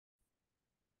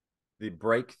The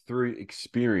Breakthrough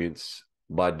Experience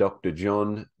by Dr.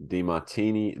 John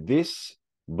Demartini. This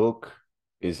book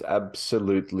is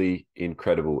absolutely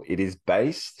incredible. It is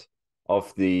based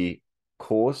off the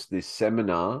course, this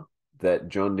seminar that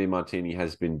John Demartini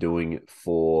has been doing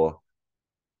for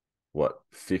what,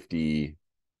 50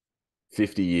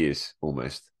 years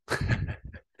almost.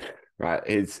 Right?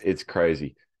 It's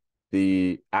crazy.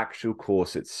 The actual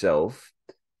course itself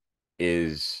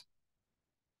is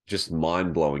just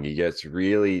mind blowing. He gets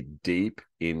really deep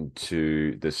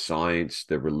into the science,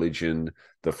 the religion,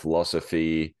 the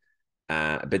philosophy,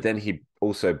 but then he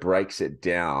also breaks it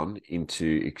down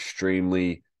into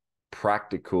extremely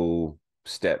practical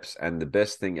steps. And the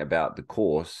best thing about the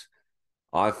course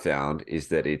I've found is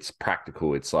that it's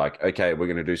practical. It's like, okay, we're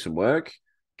going to do some work,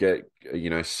 get,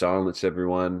 silence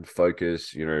everyone, focus,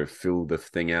 fill the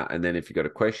thing out. And then if you got a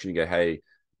question, you go, hey,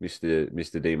 Mr.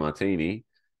 Demartini,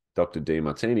 Dr.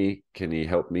 Demartini, can you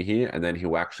help me here? And then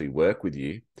he'll actually work with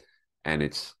you. And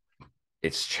it's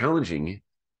challenging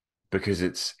because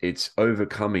it's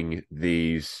overcoming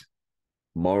these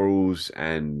morals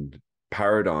and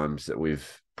paradigms that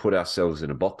we've put ourselves in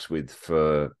a box with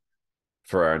for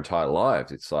our entire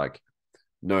lives. It's like,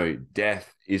 no,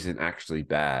 death isn't actually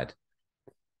bad.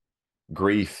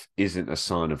 Grief isn't a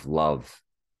sign of love.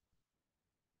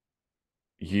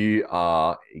 You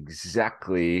are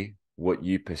exactly what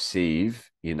you perceive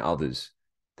in others.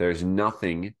 There is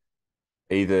nothing,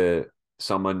 either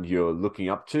someone you're looking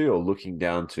up to or looking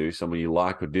down to, someone you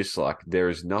like or dislike, there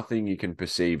is nothing you can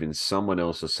perceive in someone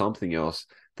else or something else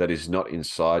that is not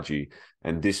inside you.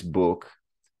 And this book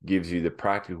gives you the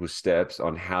practical steps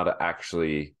on how to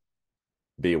actually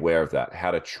be aware of that,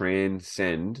 how to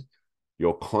transcend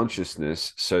your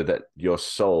consciousness so that your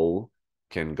soul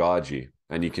can guide you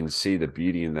and you can see the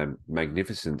beauty and the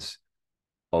magnificence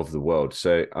of the world.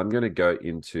 So I'm going to go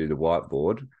into the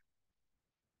whiteboard.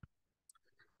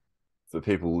 For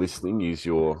people listening, use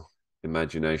your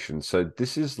imagination. So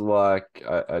this is like,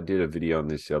 I did a video on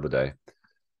this the other day.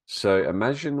 So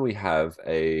imagine we have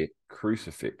a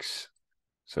crucifix.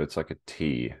 So it's like a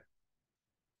T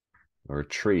or a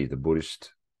tree, the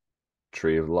Buddhist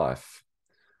tree of life.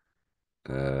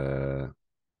 Well,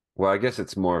 I guess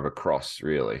it's more of a cross,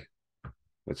 really.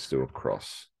 Let's do a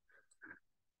cross.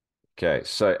 Okay,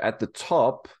 so at the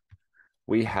top,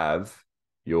 we have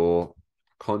your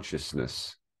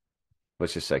consciousness.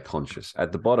 Let's just say conscious.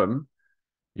 At the bottom,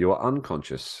 you are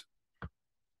unconscious.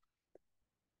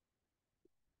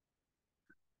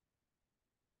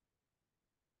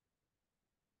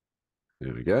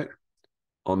 There we go.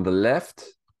 On the left,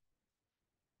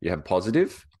 you have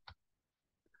positive.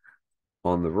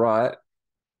 On the right,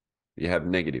 you have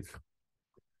negative.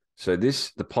 So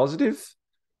the positive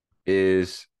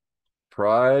is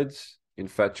prides,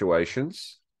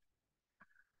 infatuations.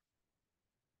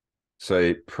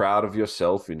 So proud of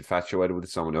yourself, infatuated with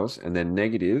someone else. And then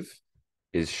negative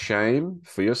is shame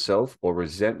for yourself or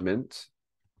resentment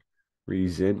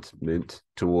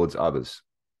towards others.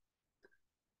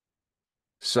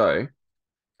 So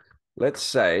let's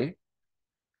say,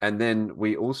 and then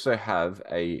we also have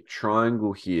a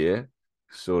triangle here,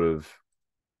 sort of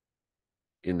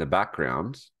in the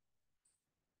background,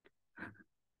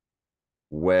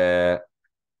 where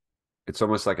it's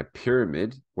almost like a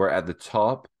pyramid, where at the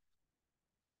top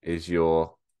is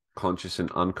your conscious and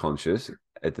unconscious.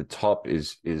 At the top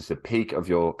is the peak of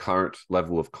your current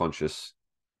level of consciousness,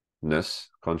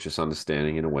 conscious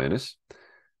understanding and awareness.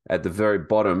 At the very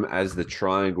bottom, as the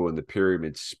triangle and the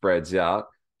pyramid spreads out,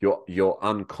 you're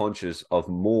unconscious of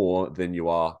more than you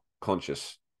are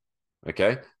conscious.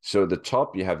 Okay? So at the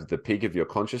top, you have the peak of your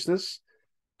consciousness.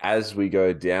 As we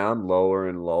go down lower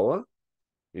and lower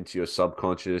into your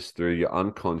subconscious through your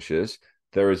unconscious,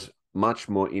 there is much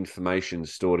more information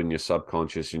stored in your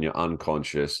subconscious and your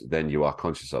unconscious than you are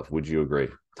conscious of. Would you agree?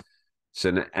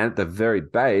 So at the very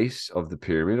base of the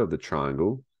pyramid, of the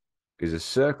triangle, is a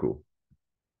circle.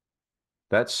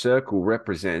 That circle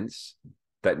represents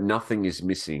that nothing is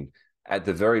missing. At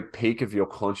the very peak of your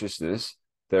consciousness,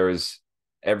 there is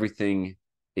everything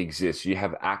exists. You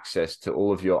have access to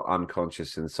all of your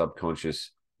unconscious and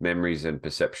subconscious memories and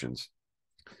perceptions.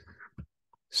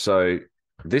 So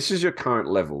this is your current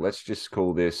level. Let's just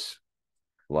call this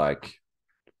like,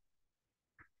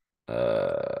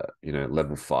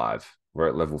 level 5. We're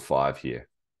at level 5 here,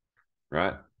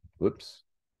 right? Whoops.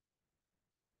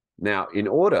 Now, in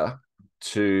order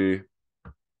to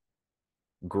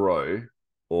grow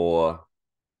or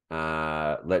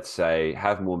let's say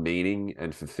have more meaning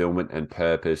and fulfillment and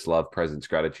purpose, love, presence,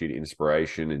 gratitude,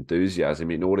 inspiration, enthusiasm,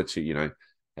 in order to,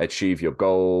 achieve your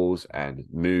goals and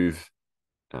move,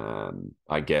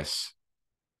 I guess,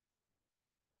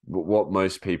 what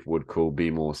most people would call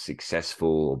be more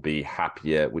successful or be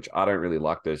happier, which I don't really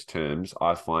like those terms.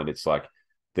 I find it's like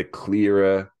the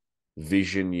clearer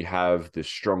vision you have, the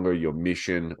stronger your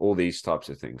mission, all these types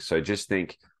of things. So just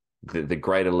think the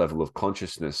greater level of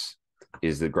consciousness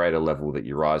is the greater level that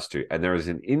you rise to. And there is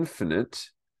an infinite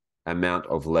amount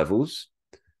of levels.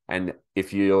 And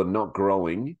if you're not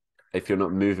growing, if you're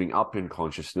not moving up in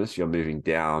consciousness, you're moving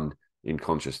down in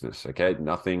consciousness. Okay.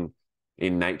 Nothing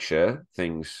in nature,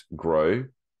 things grow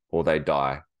or they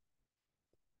die.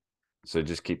 So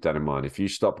just keep that in mind. If you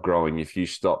stop growing, if you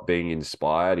stop being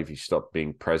inspired, if you stop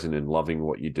being present and loving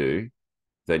what you do,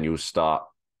 then you'll start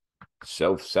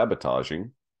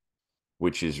self-sabotaging,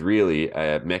 which is really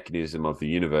a mechanism of the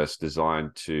universe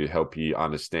designed to help you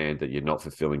understand that you're not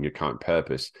fulfilling your current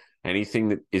purpose. Anything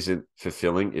that isn't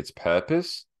fulfilling its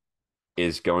purpose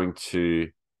is going to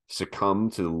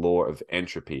succumb to the law of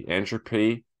entropy.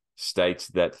 Entropy states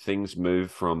that things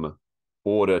move from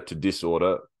order to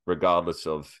disorder, regardless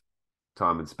of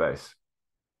time and space.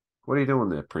 What are you doing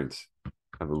there, Prince?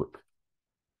 Have a look.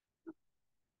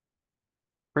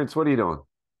 Prince, what are you doing?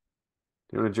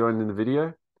 Do you want to join in the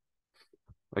video?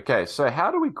 Okay, so how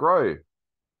do we grow?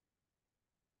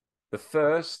 The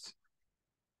first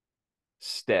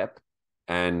step,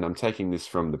 and I'm taking this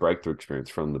from the breakthrough experience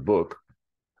from the book,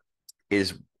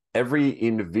 is every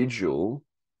individual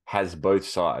has both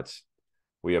sides.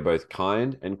 We are both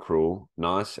kind and cruel,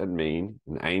 nice and mean,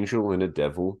 an angel and a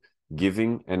devil,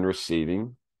 giving and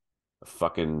receiving, a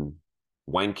fucking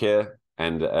wanker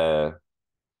and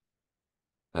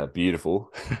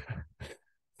beautiful,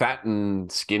 fat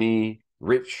and skinny,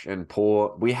 rich and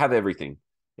poor. We have everything.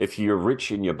 If you're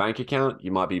rich in your bank account,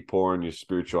 you might be poor in your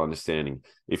spiritual understanding.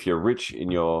 If you're rich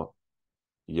in your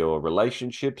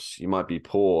relationships, you might be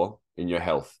poor in your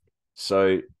health.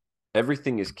 So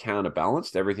everything is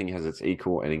counterbalanced. Everything has its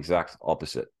equal and exact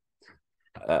opposite.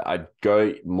 I'd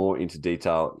go more into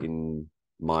detail in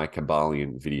my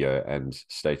Kabbalion video, and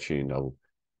stay tuned.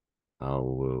 I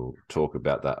will talk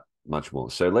about that much more.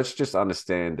 So let's just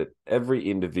understand that every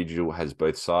individual has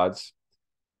both sides,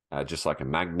 just like a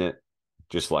magnet,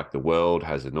 just like the world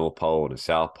has a North Pole and a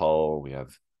South Pole. We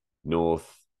have North,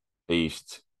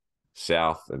 East,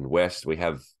 South, and West. We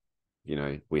have,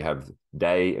 we have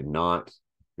day and night.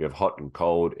 We have hot and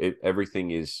cold.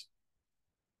 Everything is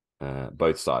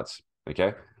both sides.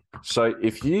 Okay. So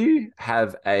if you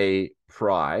have a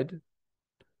pride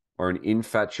or an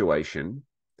infatuation,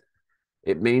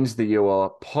 it means that you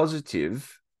are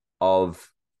positive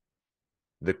of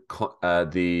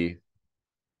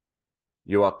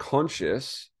you are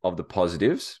conscious of the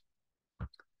positives,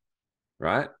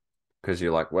 right? Because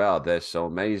you're like, wow, they're so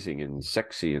amazing and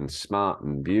sexy and smart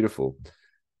and beautiful.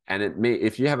 And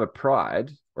if you have a pride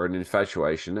or an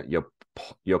infatuation,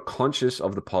 you're conscious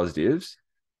of the positives,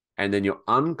 and then you're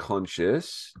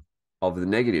unconscious of the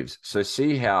negatives. So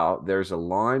see how there's a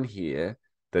line here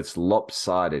that's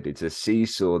lopsided. It's a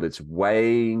seesaw that's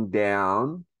weighing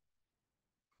you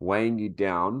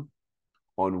down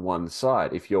on one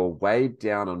side. If you're weighed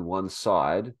down on one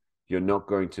side, you're not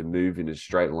going to move in a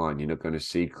straight line. You're not going to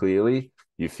see clearly.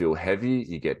 You feel heavy,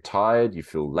 you get tired, you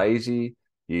feel lazy,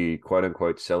 you quote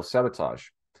unquote self-sabotage.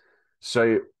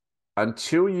 So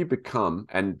until you become,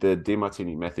 and the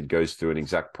Demartini method goes through an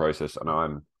exact process, and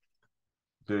I'm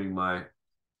doing my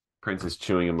Prince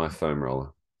chewing on my foam roller.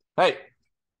 Hey,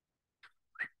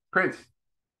 Prince.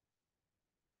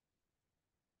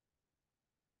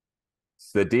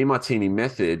 The Demartini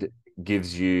method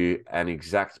gives you an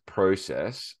exact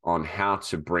process on how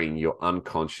to bring your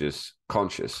unconscious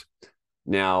conscious.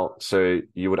 Now, so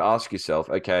you would ask yourself,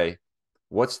 okay,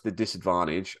 what's the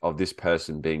disadvantage of this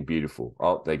person being beautiful?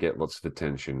 Oh, they get lots of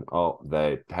attention. Oh,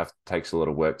 takes a lot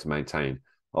of work to maintain.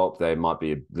 Oh, they might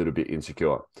be a little bit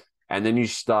insecure. And then you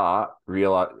start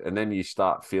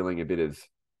feeling a bit of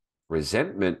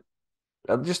resentment,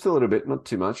 just a little bit, not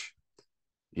too much.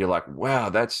 You're like, wow,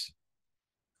 that's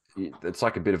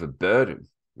like a bit of a burden.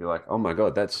 You're like, oh my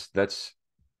God,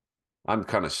 I'm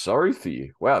kind of sorry for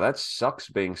you. Wow, that sucks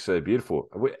being so beautiful.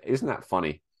 Isn't that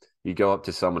funny? You go up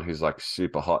to someone who's like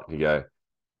super hot and you go,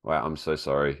 wow, I'm so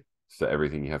sorry for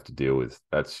everything you have to deal with.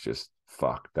 That's just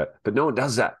fuck that. But no one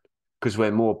does that because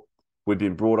we've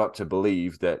been brought up to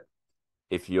believe that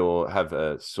if you have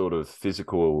a sort of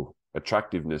physical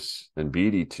attractiveness and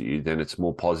beauty to you, then it's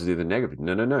more positive than negative.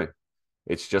 No.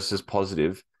 It's just as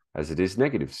positive as it is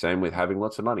negative. Same with having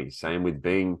lots of money. Same with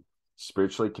being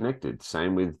spiritually connected.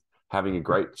 Same with having a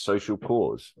great social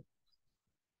cause,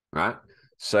 right?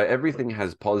 So everything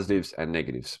has positives and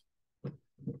negatives.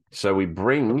 So we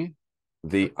bring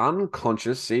the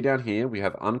unconscious, see down here, we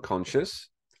have unconscious.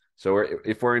 So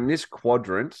if we're in this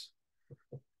quadrant,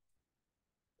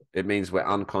 it means we're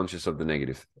unconscious of the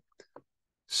negative.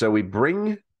 So we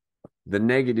bring the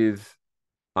negative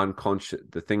unconscious,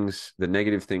 the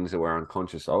negative things that we're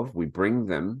unconscious of, we bring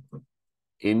them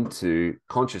into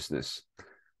consciousness.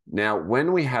 Now,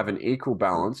 when we have an equal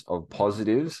balance of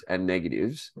positives and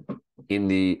negatives in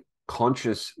the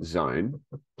conscious zone,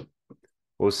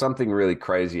 well, something really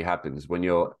crazy happens when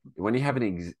you have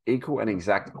an equal and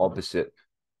exact opposite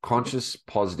conscious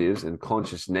positives and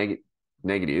conscious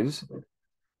negatives.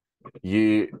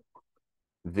 Everything,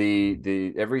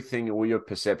 all your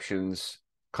perceptions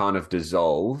kind of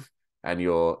dissolve, and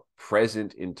you're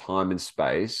present in time and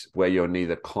space where you're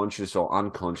neither conscious or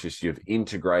unconscious. You've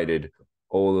integrated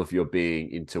all of your being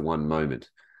into one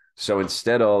moment. So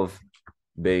instead of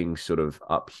being sort of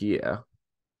up here,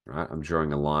 right, I'm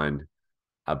drawing a line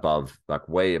above, like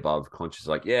way above conscious,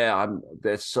 like, yeah,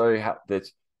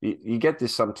 you get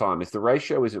this sometime. If the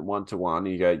ratio isn't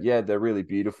 1-to-1, you go, yeah, they're really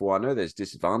beautiful. I know there's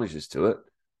disadvantages to it.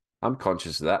 I'm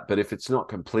conscious of that. But if it's not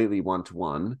completely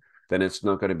 1-to-1, then it's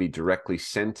not going to be directly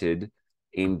centered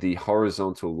in the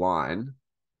horizontal line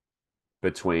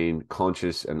between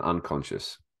conscious and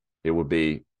unconscious. It would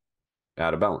be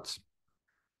out of balance.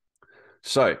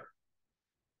 So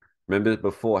remember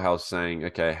before how I was saying,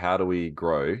 okay, how do we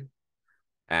grow?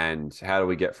 And how do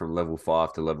we get from level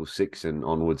 5 to level 6 and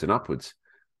onwards and upwards?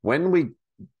 When we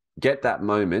get that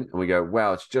moment and we go,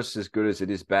 wow, it's just as good as it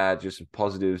is bad, just as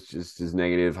positive, just as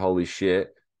negative, holy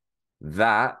shit,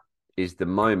 that is the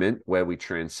moment where we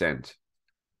transcend.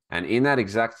 And in that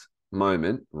exact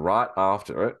moment, right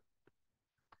after it,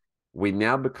 we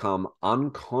now become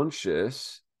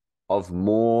unconscious of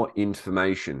more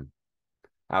information.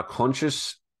 Our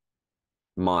conscious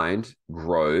mind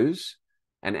grows,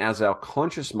 and as our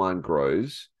conscious mind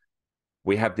grows,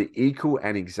 we have the equal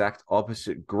and exact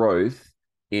opposite growth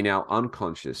in our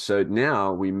unconscious. So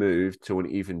now we move to an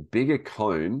even bigger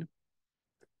cone,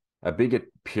 a bigger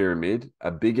pyramid, a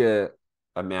bigger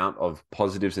amount of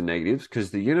positives and negatives,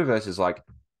 because the universe is like,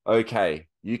 okay,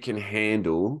 you can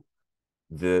handle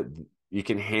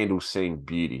seeing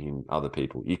beauty in other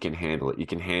people. You can handle it. You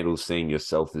can handle seeing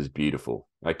yourself as beautiful.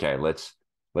 Okay, let's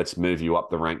move you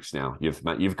up the ranks now.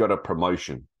 You've got a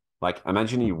promotion. Like,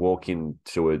 imagine you walk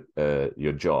into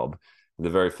your job,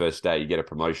 the very first day you get a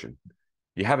promotion.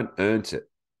 You haven't earned it.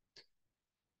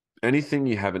 Anything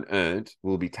you haven't earned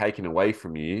will be taken away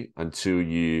from you until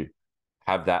you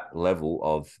have that level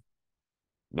of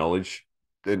knowledge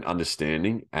and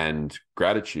understanding and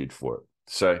gratitude for it.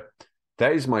 So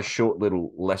that is my short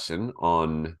little lesson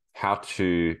on how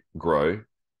to grow,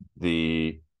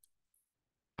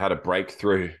 how to break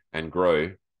through and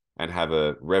grow and have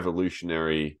a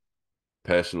revolutionary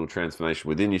personal transformation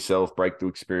within yourself, breakthrough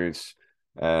experience.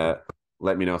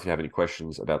 Let me know if you have any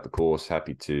questions about the course.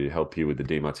 Happy to help you with the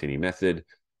Demartini method.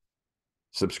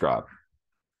 Subscribe.